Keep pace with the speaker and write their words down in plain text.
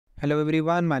Hello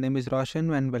everyone, my name is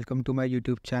Roshan and welcome to my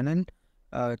YouTube channel.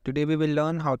 Today we will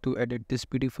learn how to edit this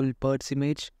beautiful bird's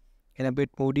image in a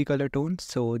bit moody color tones.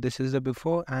 So this is the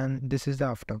before and this is the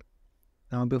after.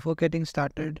 Now before getting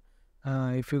started,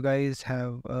 if you guys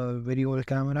have a very old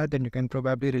camera, then you can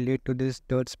probably relate to these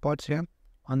dirt spots here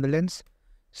on the lens.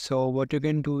 So what you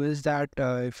can do is that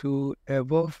if you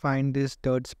ever find these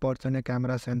dirt spots on your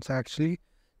camera sensor actually,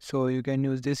 so you can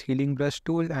use this healing brush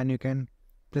tool and you can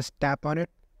just tap on it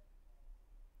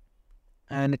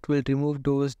and it will remove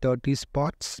those dirty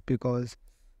spots, because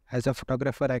as a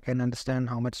photographer I can understand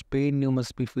how much pain you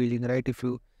must be feeling, right, if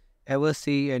you ever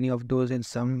see any of those in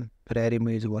some rare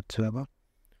image whatsoever.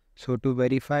 So to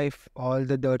verify if all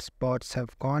the dirt spots have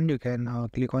gone, you can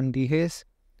click on dehaze,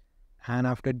 and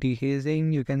after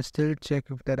dehazing you can still check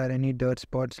if there are any dirt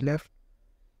spots left,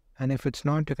 and if it's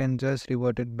not, you can just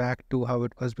revert it back to how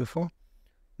it was before.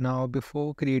 Now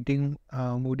before creating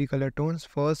moody color tones,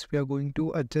 first we are going to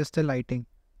adjust the lighting.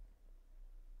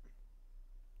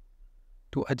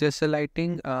 To adjust the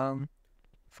lighting,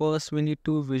 first we need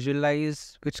to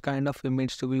visualize which kind of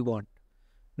image do we want.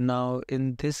 Now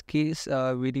in this case,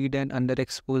 we need an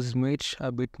underexposed image,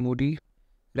 a bit moody,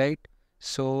 right?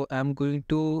 So I'm going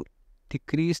to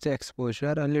decrease the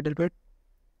exposure a little bit.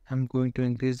 I'm going to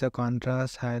increase the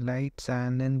contrast, highlights,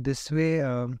 and in this way,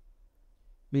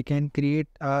 we can create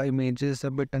images a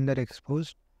bit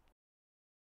underexposed.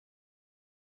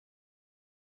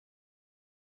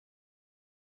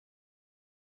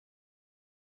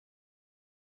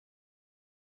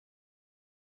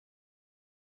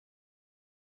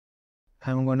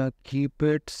 I'm gonna keep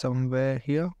it somewhere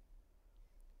here,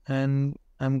 and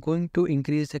I'm going to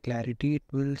increase the clarity. It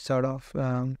will sort of,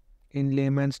 in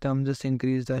layman's terms, just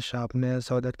increase the sharpness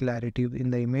or the clarity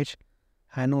in the image.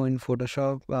 I know in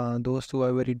Photoshop, those two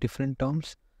are very different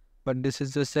terms, but this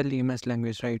is just a layman's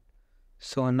language, right?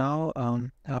 So now,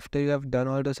 after you have done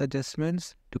all those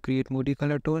adjustments to create moody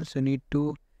color tones, you need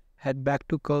to head back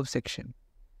to curve section.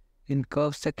 In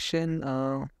curve section,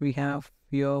 we have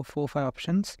here 4-5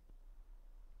 options.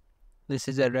 This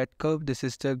is a red curve, this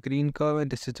is the green curve, and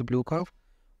this is the blue curve.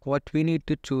 What we need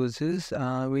to choose is,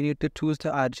 we need to choose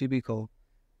the RGB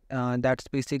curve. That's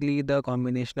basically the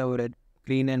combination of red,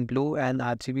 green and blue, and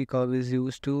RGB curve is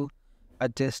used to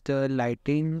adjust the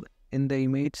lighting in the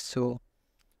image. So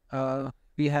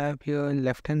we have here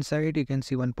left hand side, you can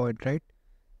see one point, right?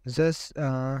 Just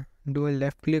do a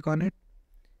left click on it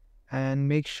and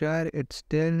make sure it's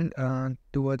still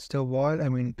towards the wall, I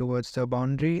mean towards the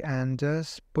boundary, and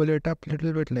just pull it up a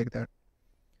little bit like that.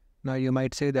 Now you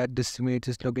might say that this image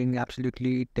is looking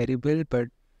absolutely terrible, but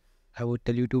I would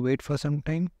tell you to wait for some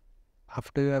time.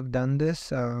 After you have done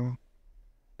this,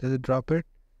 just drop it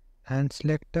and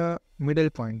select a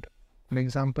middle point. For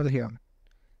example here,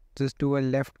 just do a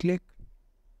left click,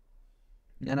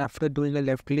 and after doing a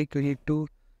left click you need to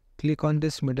click on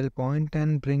this middle point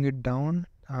and bring it down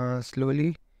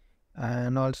slowly,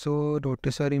 and also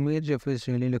notice your image. If it's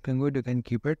really looking good, you can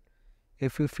keep it.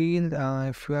 If you feel,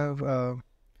 if you have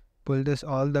pulled this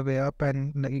all the way up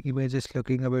and the image is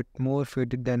looking a bit more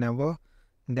faded than ever,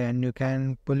 then you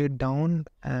can pull it down,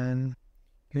 and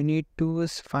you need to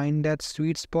find that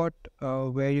sweet spot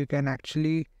where you can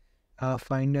actually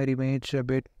find your image a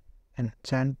bit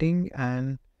enchanting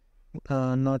and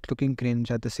not looking cringe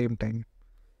at the same time.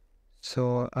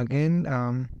 So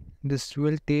again, this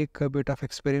will take a bit of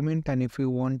experiment, and if you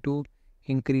want to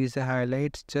increase the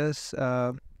highlights, just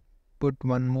put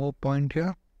one more point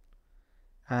here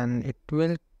and it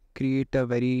will create a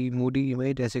very moody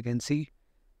image, as you can see.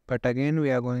 But again,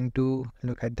 we are going to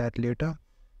look at that later.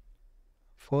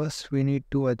 First we need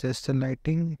to adjust the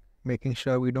lighting, making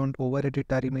sure we don't over edit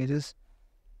our images.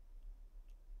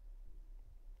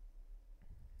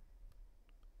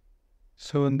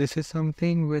 So this is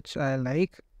something which I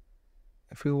like.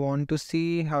 If you want to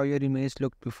see how your image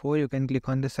looked before, you can click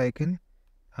on this icon,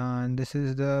 and this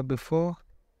is the before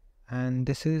and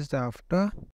this is the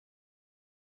after.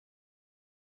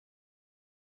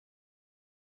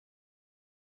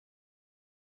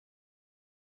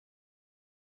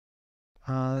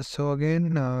 So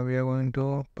again, we are going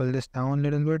to pull this down a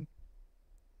little bit.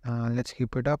 Let's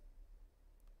keep it up.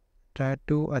 Try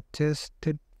to adjust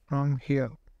it from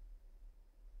here.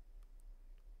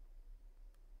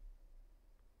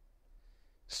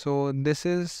 So this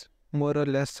is more or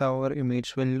less how our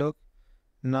image will look.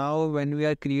 Now when we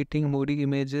are creating moody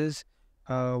images,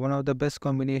 one of the best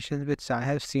combinations which I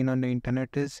have seen on the internet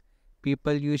is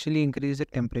people usually increase the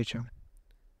temperature,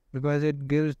 because it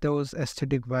gives those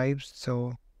aesthetic vibes.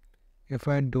 So if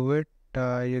I do it,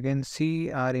 you can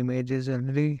see our image is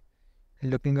already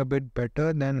looking a bit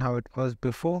better than how it was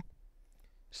before.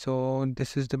 So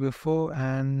this is the before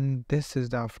and this is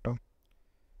the after.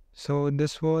 So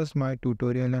this was my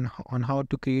tutorial on how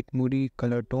to create moody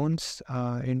color tones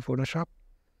in Photoshop.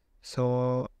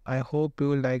 So I hope you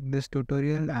will like this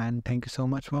tutorial and thank you so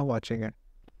much for watching it.